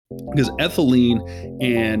because ethylene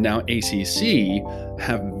and now ACC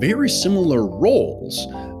have very similar roles.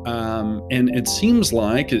 And it seems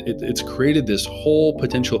like it's created this whole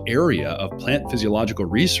potential area of plant physiological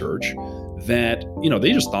research that,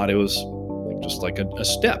 they just thought it was just like a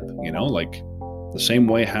step, like the same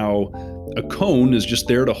way how a cone is just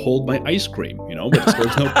there to hold my ice cream, but it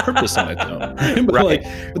serves no purpose on its own. Right? But Right,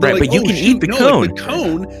 they're right, like, but you oh can eat shoot, the no, like the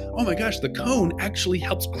cone. cone, oh my gosh, the cone actually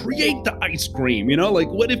helps create the ice cream, like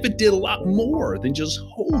what if it did a lot more than just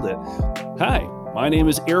hold it? Hi, my name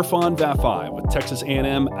is Irfan Vafai with Texas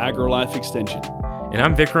A&M AgriLife Extension. And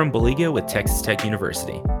I'm Vikram Baliga with Texas Tech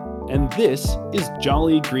University. And this is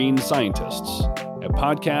Jolly Green Scientists, a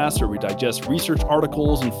podcast where we digest research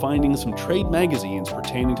articles and findings from trade magazines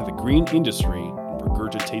pertaining to the green industry and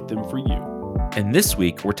regurgitate them for you. And this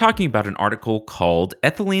week, we're talking about an article called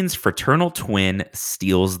Ethylene's Fraternal Twin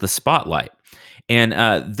Steals the Spotlight. And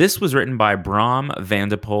this was written by Bram van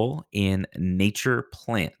de Poel in Nature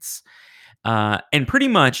Plants. And pretty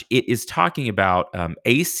much it is talking about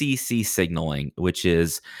ACC signaling, which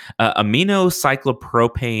is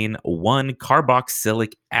aminocyclopropane 1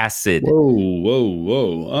 carboxylic acid.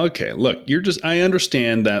 Whoa. Okay, look, I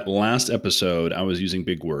understand that last episode I was using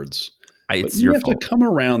big words. It's but your you have fault. to come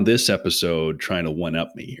around this episode trying to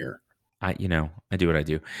one-up me here. I do what I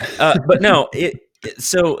do. But no,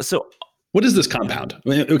 so what is this compound?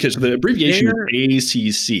 Okay, so the abbreviation is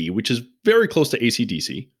ACC, which is very close to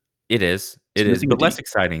ACDC. It is, but less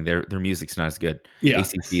exciting. Their music's not as good. Yeah.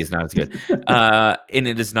 ACC is not as good. And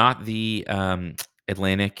it is not the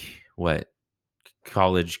Atlantic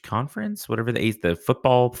college conference, whatever the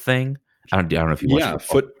football thing. I don't know if you watch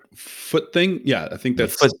football. Foot thing. Yeah, I think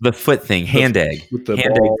that's the foot thing. Hand egg with the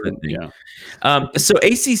hand ball, egg foot thing. Yeah. So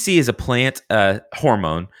ACC is a plant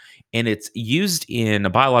hormone, and it's used in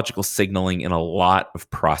biological signaling in a lot of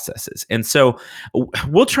processes. And so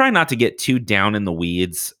we'll try not to get too down in the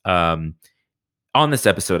weeds on this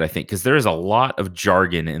episode, I think, because there is a lot of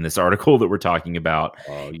jargon in this article that we're talking about,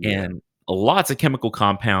 and lots of chemical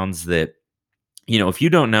compounds that, if you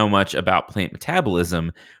don't know much about plant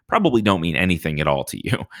metabolism, probably don't mean anything at all to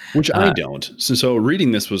you. Which I don't. So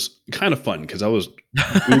reading this was kind of fun because I was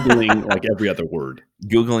Googling like every other word.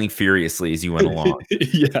 Googling furiously as you went along.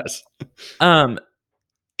 Yes.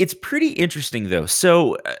 It's pretty interesting, though.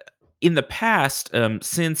 So in the past,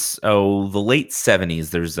 since the late 70s,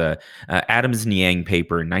 there's a Adams and Yang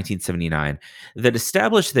paper in 1979 that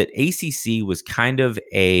established that ACC was kind of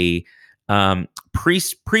a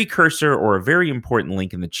precursor or a very important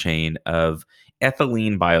link in the chain of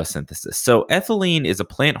ethylene biosynthesis. So ethylene is a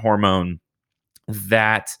plant hormone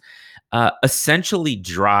that essentially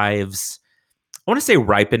drives, I want to say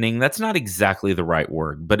ripening. That's not exactly the right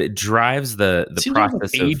word, but it drives the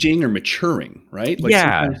process of aging or maturing, right? Like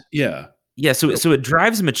yeah. So it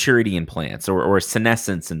drives maturity in plants or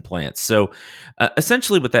senescence in plants. So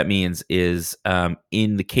essentially what that means is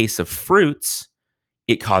in the case of fruits,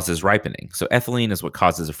 it causes ripening. So ethylene is what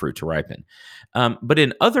causes a fruit to ripen. But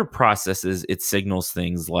in other processes, it signals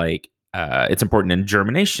things like it's important in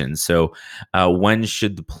germination. So when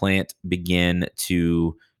should the plant begin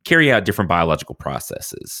to carry out different biological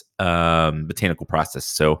processes, botanical processes?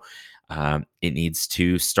 So it needs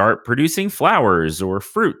to start producing flowers or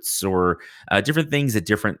fruits or different things at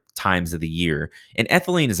different times of the year. And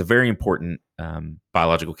ethylene is a very important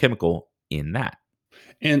biological chemical in that.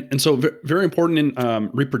 And so very important in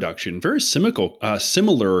reproduction. Very simple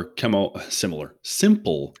chemical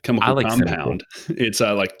compound. It's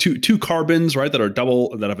like two carbons, right, that have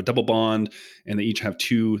a double bond, and they each have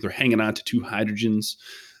they're hanging on to two hydrogens.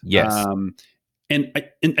 Yes. And I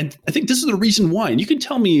think this is the reason why. And you can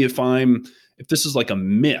tell me if this is like a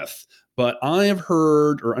myth, but I have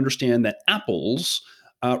heard or understand that apples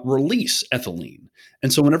release ethylene.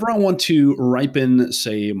 And so whenever I want to ripen,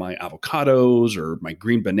 say, my avocados or my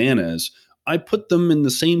green bananas, I put them in the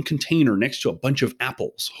same container next to a bunch of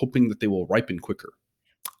apples, hoping that they will ripen quicker.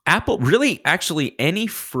 Actually, any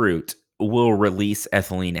fruit will release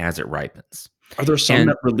ethylene as it ripens. Are there some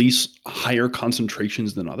that release higher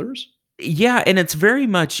concentrations than others? Yeah, and it's very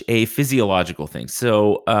much a physiological thing.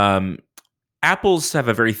 So apples have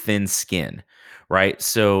a very thin skin, right?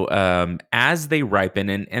 So as they ripen,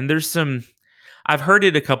 and there's some, I've heard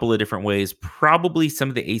it a couple of different ways. Probably some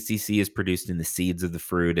of the ACC is produced in the seeds of the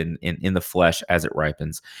fruit and in the flesh as it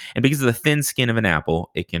ripens. And because of the thin skin of an apple,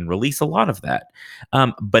 it can release a lot of that.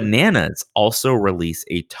 Bananas also release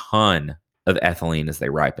a ton of ethylene as they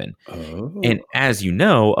ripen. Oh. And as you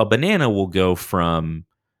know, a banana will go from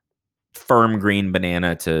firm green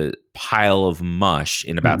banana to pile of mush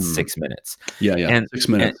in about Mhm. 6 minutes. Yeah, yeah. And, 6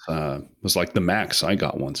 and minutes, was like the max I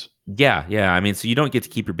got once. yeah, yeah. I mean, so you don't get to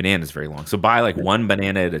keep your bananas very long. So buy like Yeah. one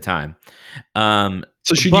banana at a time. Um,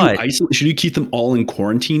 So but should you keep them all in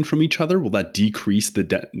quarantine from each other? Will that decrease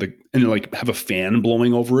and, like, have a fan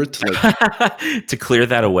blowing over it to, like to clear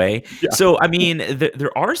that away. Yeah. So, I mean,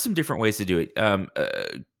 there are some different ways to do it.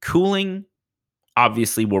 Cooling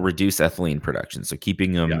obviously will reduce ethylene production. So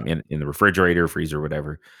keeping Yeah. them in the refrigerator, freezer,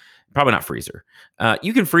 whatever. Probably not freezer.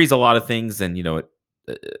 You can freeze a lot of things, and it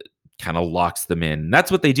uh, kind of locks them in. That's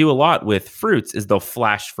what they do a lot with fruits is they'll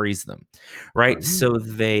flash freeze them, right? So Oh.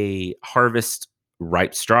 they harvest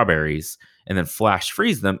ripe strawberries and then flash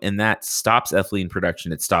freeze them, and that stops ethylene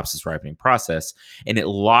production. It stops this ripening process, and it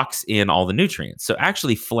locks in all the nutrients. So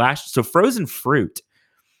actually, frozen fruit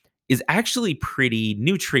is actually pretty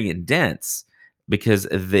nutrient dense because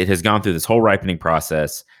it has gone through this whole ripening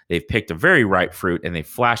process. They've picked a very ripe fruit and they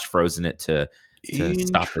flash frozen it to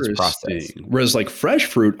stop this process. Interesting. Whereas, like, fresh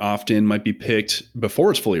fruit often might be picked before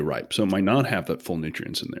it's fully ripe, so it might not have that full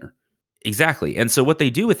nutrients in there. Exactly. And so what they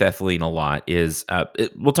do with ethylene a lot is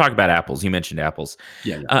we'll talk about apples. You mentioned apples.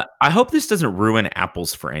 Yeah, yeah. I hope this doesn't ruin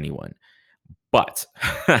apples for anyone, but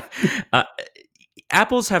uh,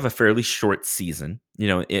 apples have a fairly short season.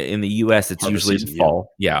 In the US, it's Harvest usually the season, yeah.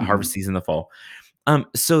 fall. Yeah, Mhm. harvest season in the fall.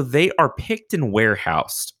 So they are picked and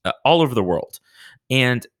warehoused all over the world,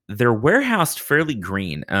 and they're warehoused fairly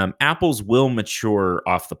green. Apples will mature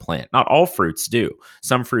off the plant. Not all fruits do.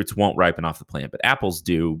 Some fruits won't ripen off the plant, but apples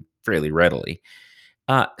do fairly readily.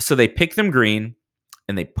 So they pick them green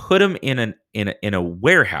and they put them in a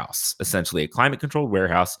warehouse, essentially a climate controlled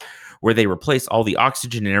warehouse, where they replace all the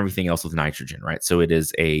oxygen and everything else with nitrogen. Right. So it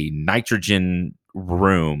is a nitrogen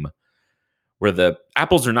room where the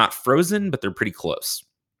apples are not frozen, but they're pretty close.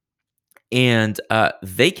 And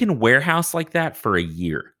they can warehouse like that for a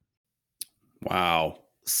year. Wow.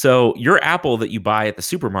 So your apple that you buy at the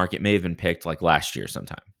supermarket may have been picked like last year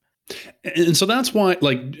sometime. And so that's why,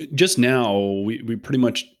 like, just now we pretty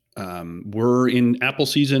much we're in apple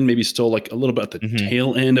season, maybe still like a little bit at the Hmm.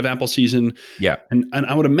 tail end of apple season, Yeah. and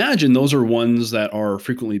I would imagine those are ones that are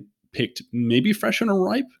frequently picked maybe fresh and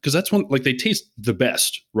ripe because that's when, like, they taste the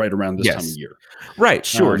best right around this time of Yes. year. Right.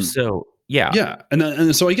 Sure. Um, So yeah. Yeah,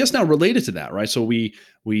 and so I guess now related to that, right? So we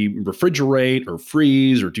refrigerate or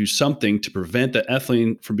freeze or do something to prevent the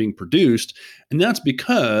ethylene from being produced, and that's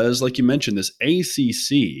because, like you mentioned, this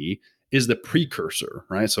ACC is the precursor,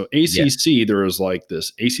 right? So Yes. ACC, there is like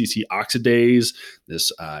this ACC oxidase,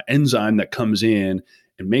 this enzyme that comes in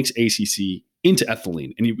and makes ACC into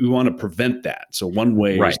ethylene, and we want to prevent that. So one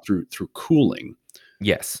way is Right. through cooling.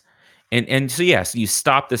 Yes. And so yes, you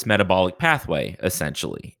stop this metabolic pathway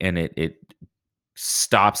essentially, and it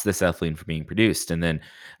stops this ethylene from being produced. And then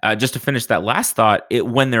just to finish that last thought,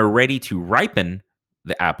 when they're ready to ripen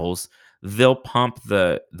the apples, they'll pump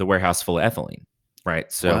the warehouse full of ethylene.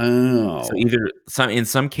 Right. So Wow. either in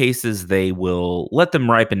some cases they will let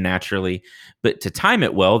them ripen naturally, but to time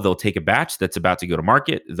it well, they'll take a batch that's about to go to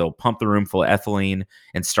market, they'll pump the room full of ethylene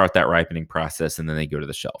and start that ripening process, and then they go to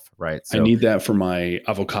the shelf, right? I So need that for my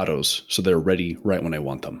avocados so they're ready right when I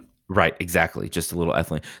want them. right, exactly, just a little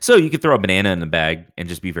ethylene. So you could throw a banana in the bag and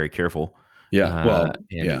just be very careful, Yeah, well, and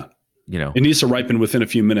yeah. you know, It needs to ripen within a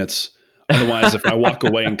few minutes. Otherwise, if I walk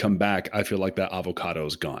away and come back, I feel like that avocado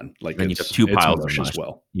is gone. Like then you have two it's piles of mush as mush.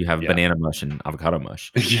 well. You have Yeah. banana mush and avocado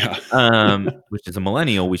mush. Yeah. Which is a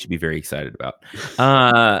millennial we should be very excited about.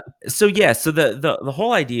 So yeah, so the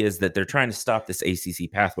whole idea is that they're trying to stop this ACC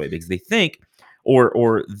pathway because they think,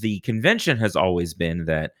 or the convention has always been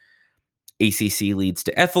that ACC leads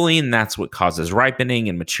to ethylene. That's what causes ripening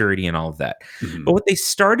and maturity and all of that. But Mhm. what they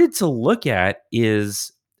started to look at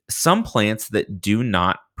is some plants that do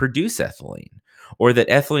not produce ethylene, or that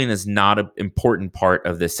ethylene is not an important part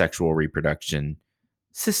of the sexual reproduction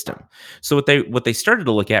system. So what they started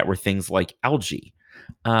to look at were things like algae,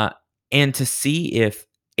 uh, and to see if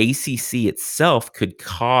ACC itself could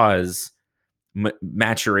cause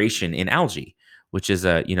maturation in algae, which is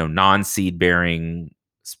a non-seed bearing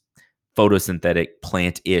photosynthetic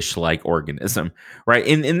plant-ish like organism, right?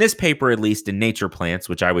 In this paper, at least in Nature Plants,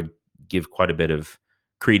 which I would give quite a bit of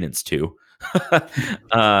credence to,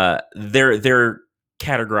 they're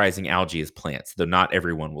categorizing algae as plants, though not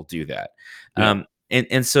everyone will do that. Yeah.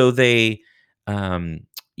 And so they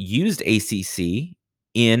used ACC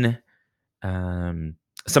in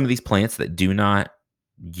some of these plants that do not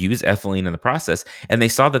use ethylene in the process, and they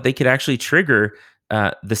saw that they could actually trigger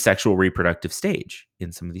the sexual reproductive stage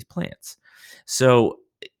in some of these plants. So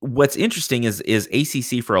what's interesting is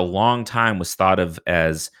ACC for a long time was thought of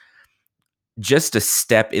as just a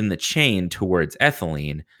step in the chain towards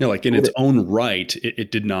ethylene. Like in its own right,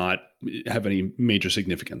 it did not have any major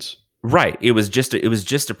significance. Right. It was just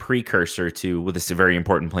a precursor to this very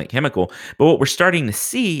important plant chemical. But what we're starting to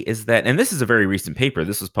see is that, and this is a very recent paper.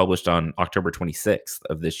 This was published on October 26th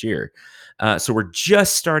of this year. So we're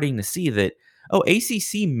just starting to see that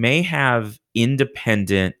ACC may have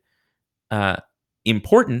independent uh,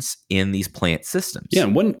 importance in these plant Yeah, systems.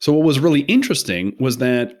 so what was really interesting was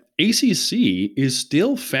that ACC is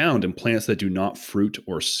still found in plants that do not fruit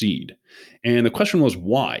or seed. And the question was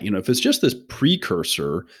why? If it's just this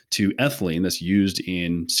precursor to ethylene that's used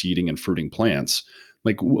in seeding and fruiting plants,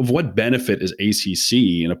 like of what benefit is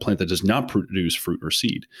ACC in a plant that does not produce fruit or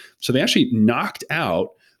seed? So they actually knocked out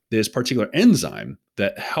this particular enzyme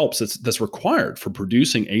that helps that's required for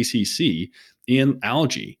producing ACC in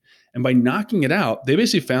algae. And by knocking it out, they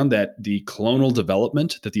basically found that the clonal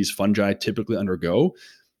development that these fungi typically undergo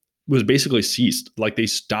was basically ceased. Like they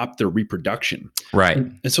stopped their reproduction. Right.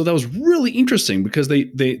 And so that was really interesting because they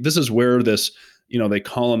this is where they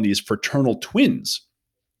call them these fraternal twins,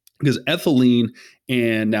 because ethylene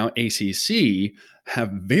and now ACC have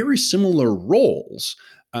very similar roles.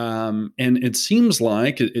 And it seems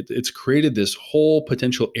like it's created this whole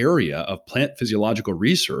potential area of plant physiological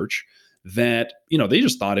research that they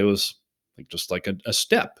just thought it was like a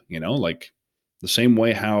step, like the same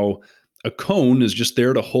way how a cone is just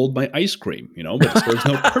there to hold my ice cream, but it serves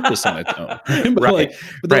no purpose on its own. Right? But Right.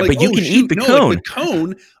 they're Right. like, But you oh can shoot, eat the no, cone. like the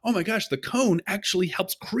cone. Oh my gosh, the cone actually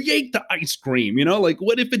helps create the ice cream. Like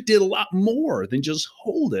what if it did a lot more than just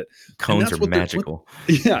hold it? And Cones that's are what magical.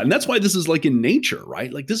 yeah, and that's why this is like in nature,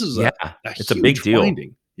 right? Like this is Yeah. a It's a huge big deal.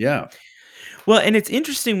 finding. Yeah. Well, and it's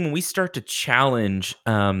interesting when we start to challenge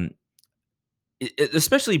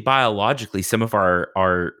especially biologically, some of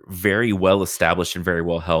our very well established and very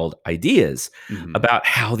well held ideas Mhm. about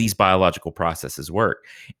how these biological processes work.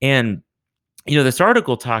 And this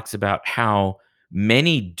article talks about how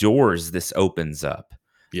many doors this opens up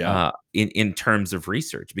Yeah. in terms of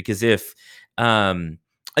research. Because if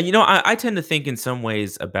I tend to think in some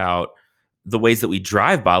ways about the ways that we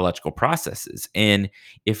drive biological processes, and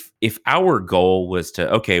if our goal was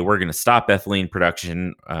to, okay, we're going to stop ethylene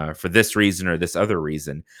production for this reason or this other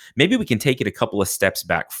reason, maybe we can take it a couple of steps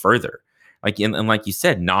back further, and like you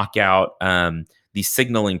said, knock out these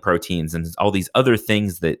signaling proteins and all these other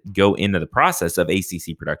things that go into the process of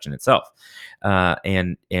ACC production itself.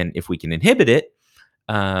 And if we can inhibit it,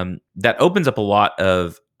 that opens up a lot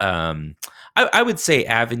of, I would say,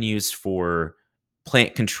 avenues for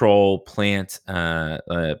plant control,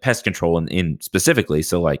 pest control in specifically.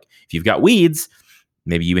 So, like if you've got weeds,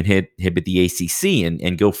 maybe you inhibit the ACC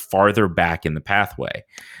and go farther back in the pathway.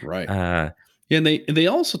 Right. Uh, Yeah, and they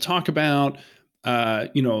also talk about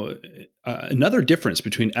another difference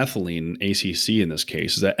between ethylene and ACC in this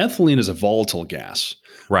case is that ethylene is a volatile gas,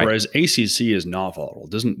 right, whereas ACC is not volatile.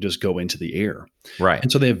 It doesn't just go into the air. right.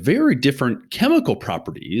 And so they have very different chemical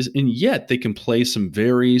properties, and yet they can play some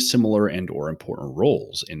very similar and or important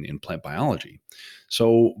roles in plant biology.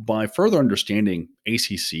 So by further understanding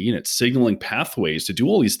ACC and its signaling pathways to do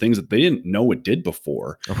all these things that they didn't know it did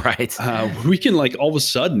before, Right. we can like all of a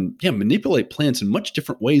sudden, manipulate plants in much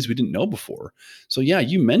different ways we didn't know before. So yeah,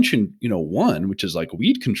 you mentioned, one, which is like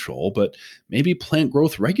weed control, but maybe plant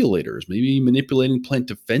growth regulators, maybe manipulating plant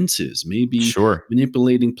defenses, maybe Sure.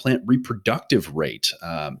 manipulating plant reproductive rate,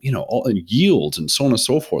 all and yields and so on and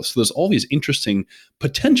so forth. So there's all these interesting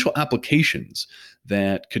potential applications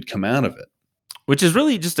that could come out of it. Which is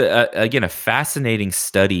really just again a fascinating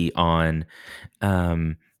study on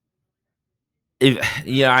um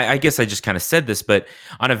I guess I just kind of said this, but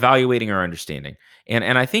on evaluating our understanding,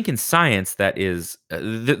 and I think in science that is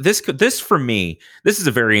this for me, this is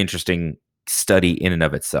a very interesting study in and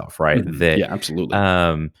of itself, right? Mhm. That Yeah, absolutely.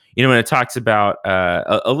 when it talks about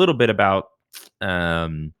a little bit about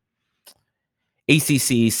um,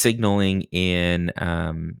 ACC signaling in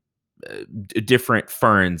different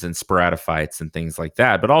ferns and sporadophytes and things like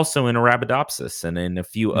that, but also in Arabidopsis and in a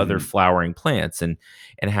few other Mhm. flowering plants, and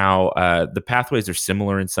how the pathways are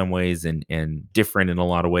similar in some ways and different in a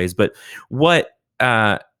lot of ways. But what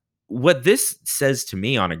uh, what this says to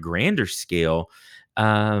me on a grander scale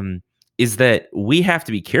is that we have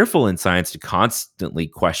to be careful in science to constantly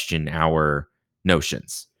question our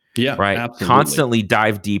notions, Yeah, right? absolutely. Constantly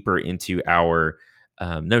dive deeper into our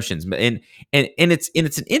notions. And it's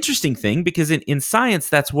an interesting thing because in science,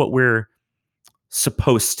 that's what we're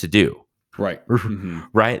supposed to do, Right. Mhm.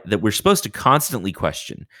 right? That we're supposed to constantly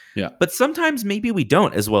question. Yeah. But sometimes maybe we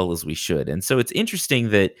don't as well as we should. And so it's interesting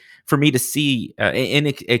that for me to see, and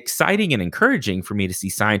exciting and encouraging for me to see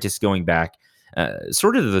scientists going back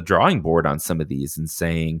sort of the drawing board on some of these and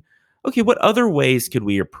saying, okay, what other ways could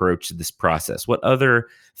we approach this process? What other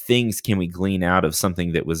things can we glean out of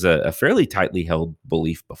something that was a fairly tightly held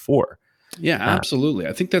belief before? Yeah, Uh, absolutely.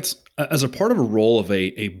 I think that's as a part of a role of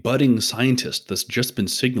a budding scientist that's just been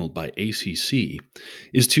signaled by ACC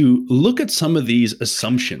is to look at some of these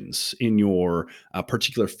assumptions in your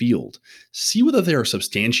particular field, see whether they are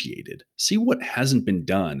substantiated, see what hasn't been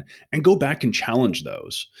done, and go back and challenge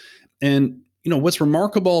those. And what's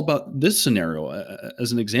remarkable about this scenario,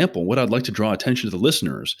 as an example, what I'd like to draw attention to the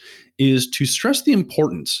listeners is to stress the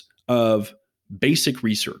importance of basic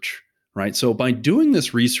research, right? So by doing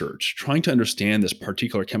this research, trying to understand this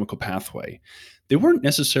particular chemical pathway, they weren't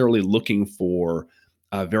necessarily looking for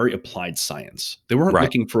very applied science. They weren't right.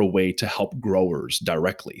 looking for a way to help growers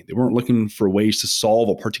directly. They weren't looking for ways to solve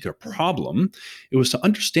a particular problem. It was to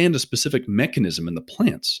understand a specific mechanism in the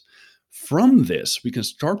plants. From this, we can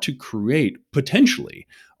start to create potentially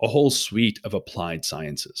a whole suite of applied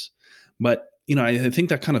sciences. But I think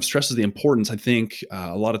that kind of stresses the importance. I think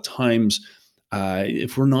a lot of times,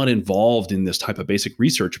 if we're not involved in this type of basic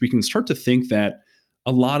research, we can start to think that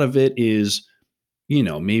a lot of it is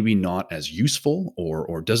maybe not as useful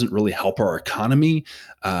or doesn't really help our economy.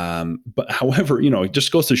 But however, it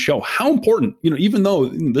just goes to show how important, even though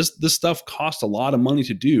this stuff costs a lot of money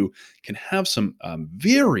to do, can have some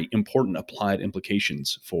very important applied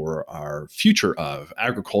implications for our future of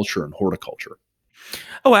agriculture and horticulture.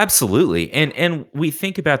 Oh, absolutely. And we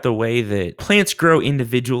think about the way that plants grow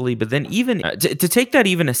individually, but then even to take that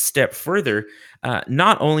even a step further,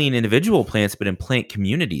 not only in individual plants, but in plant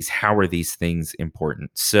communities, how are these things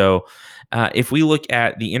important? So, if we look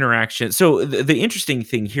at the interaction, so the interesting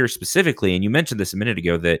thing here specifically, and you mentioned this a minute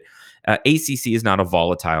ago, that ACC is not a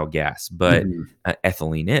volatile gas, but Mhm.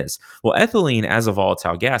 ethylene is. Well, ethylene as a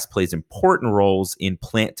volatile gas plays important roles in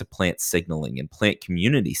plant to plant signaling and plant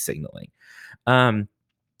community signaling. Um,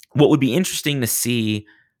 what would be interesting to see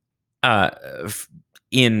uh, f-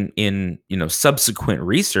 in subsequent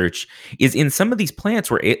research is in some of these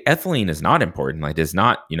plants where ethylene is not important, like is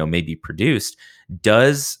not maybe produced.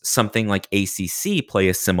 Does something like ACC play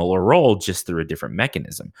a similar role just through a different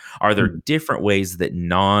mechanism? Are there Mhm. different ways that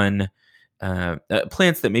non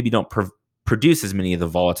plants that maybe don't produce as many of the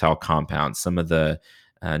volatile compounds, some of the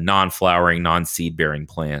non-flowering, non-seed bearing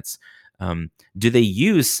plants, do they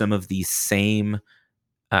use some of these same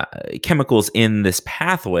uh, chemicals in this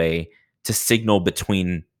pathway to signal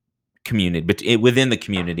between community, but within the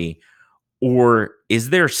community, or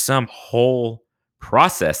is there some whole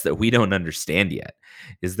process that we don't understand yet?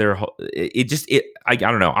 Is there it just it I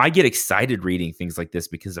don't know. I get excited reading things like this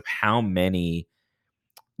because of how many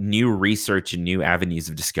new research and new avenues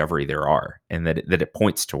of discovery there are, and that it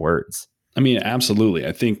points towards. I mean, absolutely.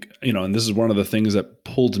 I think, and this is one of the things that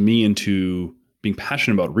pulled me into being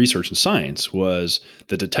passionate about research and science was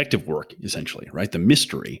the detective work, essentially, right? The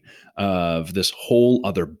mystery of this whole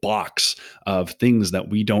other box of things that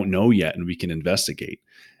we don't know yet and we can investigate.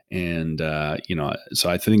 And, so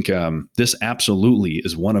I think this absolutely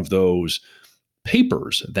is one of those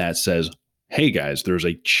papers that says, hey guys, there's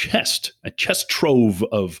a chest trove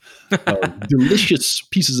of delicious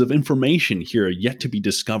pieces of information here yet to be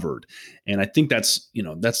discovered. And I think that's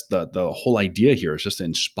the whole idea here is just to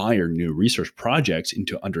inspire new research projects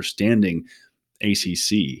into understanding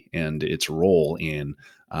ACC and its role in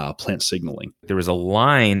plant signaling. There was a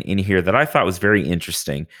line in here that I thought was very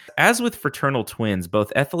interesting. As with fraternal twins,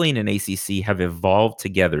 both ethylene and ACC have evolved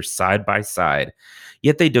together side by side,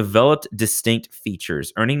 yet they developed distinct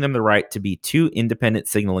features, earning them the right to be two independent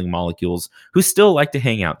signaling molecules who still like to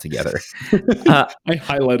hang out together. Uh, I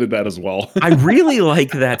highlighted that as well. I really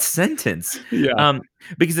like that sentence. Yeah. Um,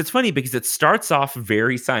 because it's funny because it starts off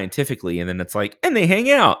very scientifically and then it's like, and they hang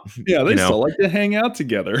out, Yeah, you they know. still like to hang out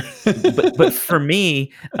together. But for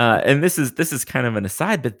me, and this is kind of an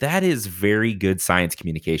aside, but that is very good science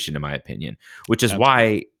communication, in my opinion, which is Absolutely.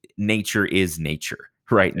 why nature is nature,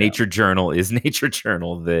 right? Yeah. Nature Journal is Nature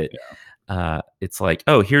Journal. That Yeah. it's like,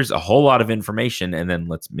 oh, here's a whole lot of information, and then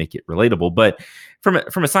let's make it relatable. But from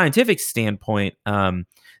a scientific standpoint,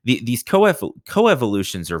 these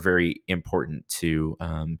coevolutions are very important to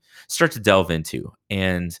start to delve into,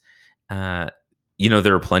 and uh,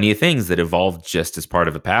 there are plenty of things that evolved just as part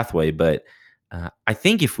of a pathway, but I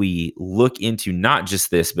think if we look into not just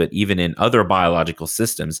this, but even in other biological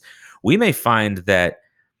systems, we may find that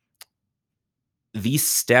these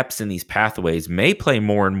steps and these pathways may play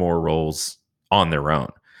more and more roles on their own.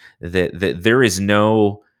 That there is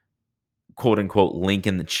no quote unquote link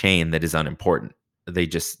in the chain that is unimportant. they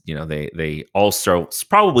just, they also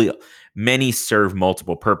probably many serve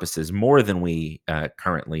multiple purposes more than we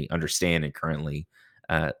currently understand and currently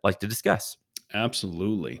like to discuss.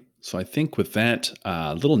 Absolutely. So I think with that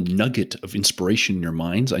little nugget of inspiration in your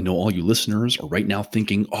minds, I know all you listeners are right now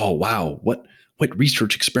thinking, "Oh wow, what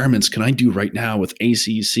research experiments can I do right now with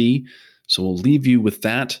ACC?" So we'll leave you with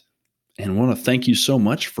that, and want to thank you so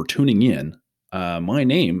much for tuning in. My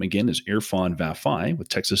name again is Irfan Vafai with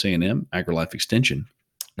Texas A&M AgriLife Extension.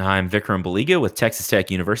 I'm Vikram Baliga with Texas Tech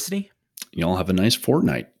University. Y'all have a nice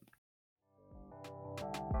fortnight.